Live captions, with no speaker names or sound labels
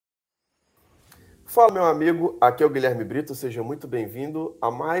Fala, meu amigo, aqui é o Guilherme Brito, seja muito bem-vindo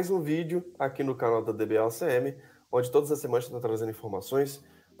a mais um vídeo aqui no canal da DBALCM, onde todas as semanas está trazendo informações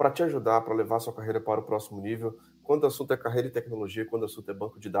para te ajudar, para levar sua carreira para o próximo nível, quando o assunto é carreira e tecnologia, quando o assunto é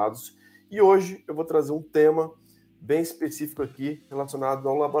banco de dados. E hoje eu vou trazer um tema bem específico aqui relacionado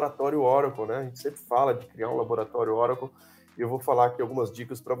ao laboratório Oracle, né? A gente sempre fala de criar um laboratório Oracle e eu vou falar aqui algumas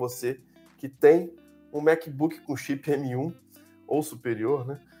dicas para você que tem um MacBook com chip M1 ou superior,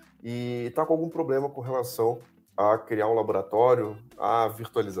 né? E está com algum problema com relação a criar um laboratório, a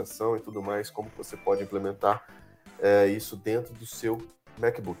virtualização e tudo mais, como você pode implementar isso dentro do seu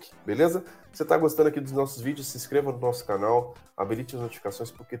MacBook, beleza? Se você está gostando aqui dos nossos vídeos, se inscreva no nosso canal, habilite as notificações,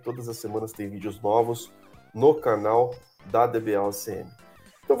 porque todas as semanas tem vídeos novos no canal da DBALCM.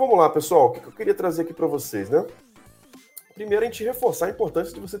 Então vamos lá, pessoal, o que eu queria trazer aqui para vocês, né? Primeiro, a gente reforçar a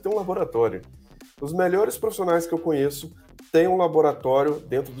importância de você ter um laboratório. Os melhores profissionais que eu conheço têm um laboratório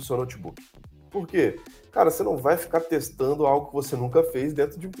dentro do seu notebook. Por quê? Cara, você não vai ficar testando algo que você nunca fez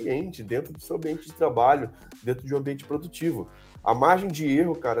dentro de um cliente, dentro do seu ambiente de trabalho, dentro de um ambiente produtivo. A margem de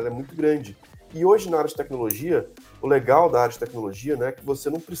erro, cara, ela é muito grande. E hoje, na área de tecnologia, o legal da área de tecnologia, né, é que você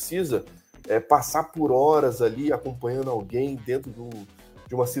não precisa passar por horas ali acompanhando alguém dentro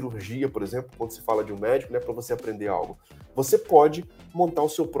de uma cirurgia, por exemplo, quando se fala de um médico, né, para você aprender algo. Você pode montar o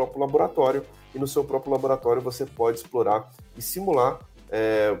seu próprio laboratório e no seu próprio laboratório você pode explorar e simular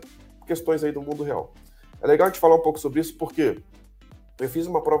questões aí do mundo real. É legal a gente falar um pouco sobre isso porque eu fiz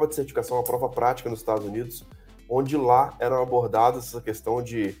uma prova de certificação, uma prova prática nos Estados Unidos, onde lá eram abordadas essa questão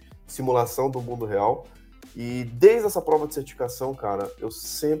de simulação do mundo real. E desde essa prova de certificação, cara, eu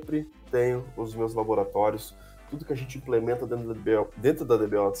sempre tenho os meus laboratórios, tudo que a gente implementa dentro da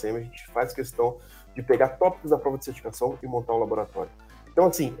DBALCM, a gente faz questão de pegar tópicos da prova de certificação e montar um laboratório. Então,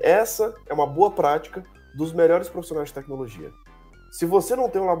 assim, essa é uma boa prática dos melhores profissionais de tecnologia. Se você não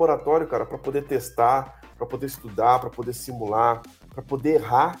tem um laboratório, cara, para poder testar, para poder estudar, para poder simular, para poder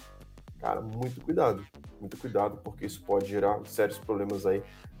errar, cara, muito cuidado, porque isso pode gerar sérios problemas aí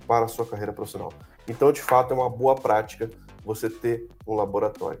para a sua carreira profissional. Então, de fato, é uma boa prática você ter um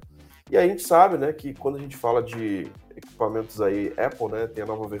laboratório. E aí a gente sabe, né, que quando a gente fala de equipamentos aí, Apple, né, tem a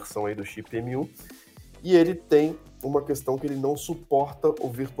nova versão aí do chip M1, e ele tem uma questão que ele não suporta o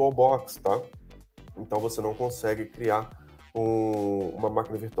VirtualBox, tá? Então você não consegue criar uma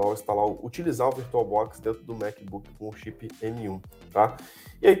máquina virtual, utilizar o VirtualBox dentro do MacBook com o chip M1, tá?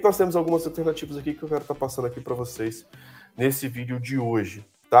 E aí nós temos algumas alternativas aqui que eu quero estar passando aqui para vocês nesse vídeo de hoje,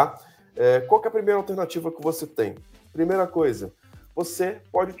 tá? Qual que é a primeira alternativa que você tem? Primeira coisa, você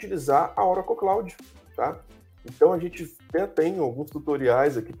pode utilizar a Oracle Cloud, tá? Então a gente até tem alguns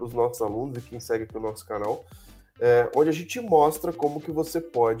tutoriais aqui para os nossos alunos e quem segue aqui o nosso canal, onde a gente mostra como que você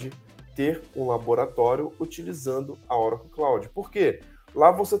pode ter um laboratório utilizando a Oracle Cloud. Por quê?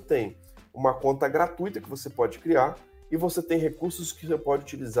 Lá você tem uma conta gratuita que você pode criar e você tem recursos que você pode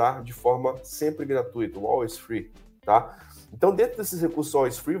utilizar de forma sempre gratuita, o Always Free, tá? Então dentro desses recursos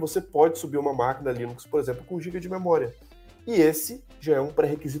Always Free, você pode subir uma máquina Linux, por exemplo, com 1 GB de memória. E esse já é um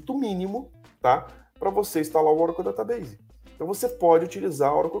pré-requisito mínimo, tá? Para você instalar o Oracle Database. Então você pode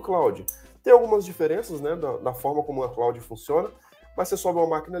utilizar a Oracle Cloud. Tem algumas diferenças, né, da forma como a cloud funciona, mas você sobe uma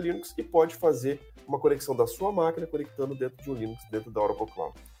máquina Linux e pode fazer uma conexão da sua máquina conectando dentro de um Linux, dentro da Oracle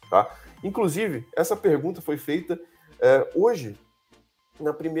Cloud, tá? Inclusive, essa pergunta foi feita hoje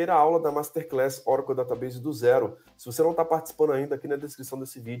na primeira aula da Masterclass Oracle Database do zero. Se você não está participando ainda, aqui na descrição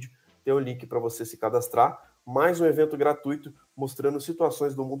desse vídeo tem o link para você se cadastrar. Mais um evento gratuito mostrando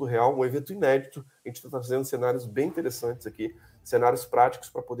situações do mundo real, um evento inédito. A gente está trazendo cenários bem interessantes aqui, cenários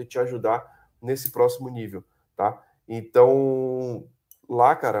práticos para poder te ajudar nesse próximo nível, tá? Então,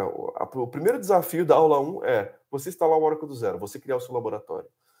 lá, cara, o primeiro desafio da aula 1 é você instalar o Oracle do zero, você criar o seu laboratório.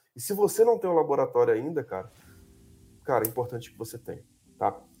 E se você não tem um laboratório ainda, cara, é importante que você tenha,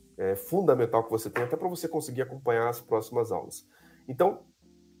 tá? É fundamental que você tenha, até para você conseguir acompanhar as próximas aulas. Então,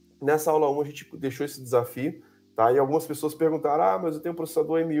 nessa aula 1 a gente deixou esse desafio, tá? E algumas pessoas perguntaram, mas eu tenho um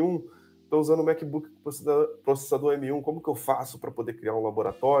processador M1, estou usando o MacBook com processador M1, como que eu faço para poder criar um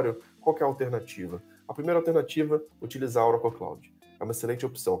laboratório? Qual que é a alternativa? A primeira alternativa, utilizar a Oracle Cloud. É uma excelente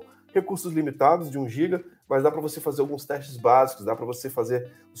opção. Recursos limitados de 1 GB, mas dá para você fazer alguns testes básicos, dá para você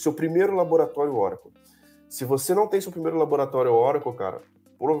fazer o seu primeiro laboratório Oracle. Se você não tem seu primeiro laboratório Oracle, cara,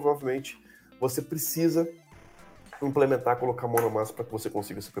 provavelmente você precisa implementar, colocar a mão na massa para que você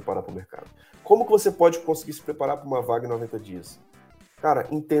consiga se preparar para o mercado. Como que você pode conseguir se preparar para uma vaga em 90 dias? Cara,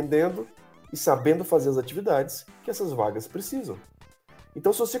 entendendo e sabendo fazer as atividades que essas vagas precisam.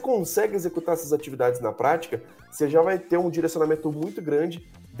 Então, se você consegue executar essas atividades na prática, você já vai ter um direcionamento muito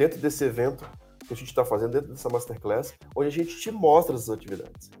grande dentro desse evento que a gente está fazendo, dentro dessa Masterclass, onde a gente te mostra essas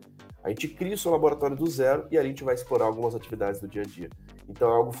atividades. A gente cria o seu laboratório do zero e ali a gente vai explorar algumas atividades do dia a dia. Então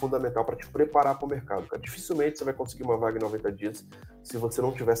é algo fundamental para te preparar para o mercado, cara. Dificilmente você vai conseguir uma vaga em 90 dias se você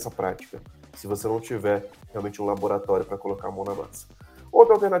não tiver essa prática, se você não tiver realmente um laboratório para colocar a mão na massa.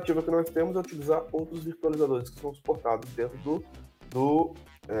 Outra alternativa que nós temos é utilizar outros virtualizadores que são suportados dentro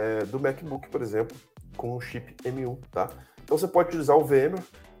do MacBook, por exemplo, com o chip M1, tá? Então você pode utilizar o VMware,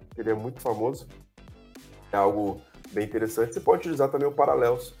 que ele é muito famoso, é algo bem interessante. Você pode utilizar também o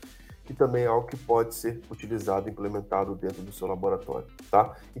Parallels, que também é algo que pode ser utilizado, implementado dentro do seu laboratório,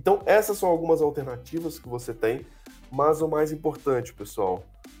 tá? Então essas são algumas alternativas que você tem, mas o mais importante, pessoal,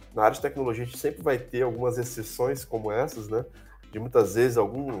 na área de tecnologia a gente sempre vai ter algumas exceções como essas, né? De muitas vezes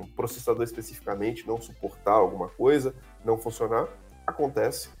algum processador especificamente não suportar alguma coisa, não funcionar,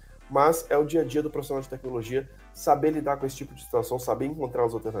 acontece, mas é o dia a dia do profissional de tecnologia saber lidar com esse tipo de situação, saber encontrar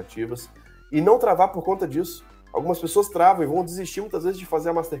as alternativas e não travar por conta disso. Algumas pessoas travam e vão desistir muitas vezes de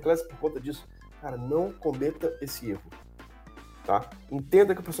fazer a Masterclass por conta disso. Cara, não cometa esse erro, tá?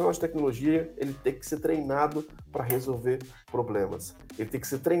 Entenda que o profissional de tecnologia, ele tem que ser treinado para resolver problemas. Ele tem que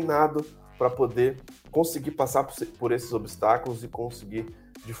ser treinado para poder conseguir passar por esses obstáculos e conseguir,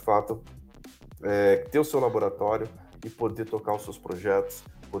 de fato, ter o seu laboratório e poder tocar os seus projetos,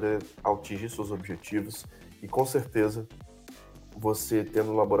 poder atingir seus objetivos. E com certeza, você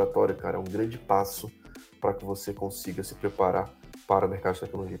tendo um laboratório, cara, é um grande passo para que você consiga se preparar para o mercado de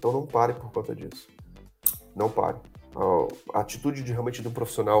tecnologia. Então não pare por conta disso. Não pare. A atitude realmente de um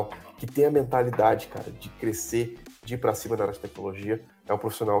profissional que tem a mentalidade, cara, de crescer, de ir para cima na área de tecnologia, é um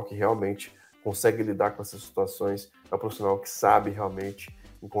profissional que realmente consegue lidar com essas situações, é um profissional que sabe realmente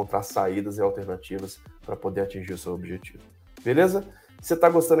encontrar saídas e alternativas para poder atingir o seu objetivo. Beleza? Se você está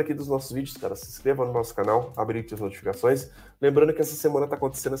gostando aqui dos nossos vídeos, cara, se inscreva no nosso canal, habilite as notificações. Lembrando que essa semana está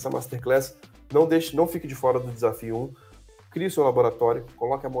acontecendo essa Masterclass. Não fique de fora do desafio 1. Crie seu laboratório,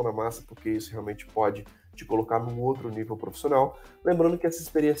 coloque a mão na massa, porque isso realmente pode te colocar num outro nível profissional. Lembrando que essa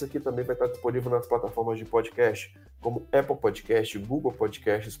experiência aqui também vai estar disponível nas plataformas de podcast, como Apple Podcast, Google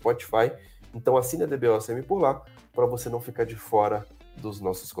Podcast, Spotify. Então assine a DBOCM por lá, para você não ficar de fora dos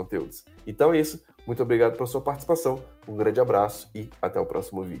nossos conteúdos. Então é isso. Muito obrigado pela sua participação. Um grande abraço e até o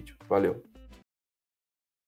próximo vídeo. Valeu!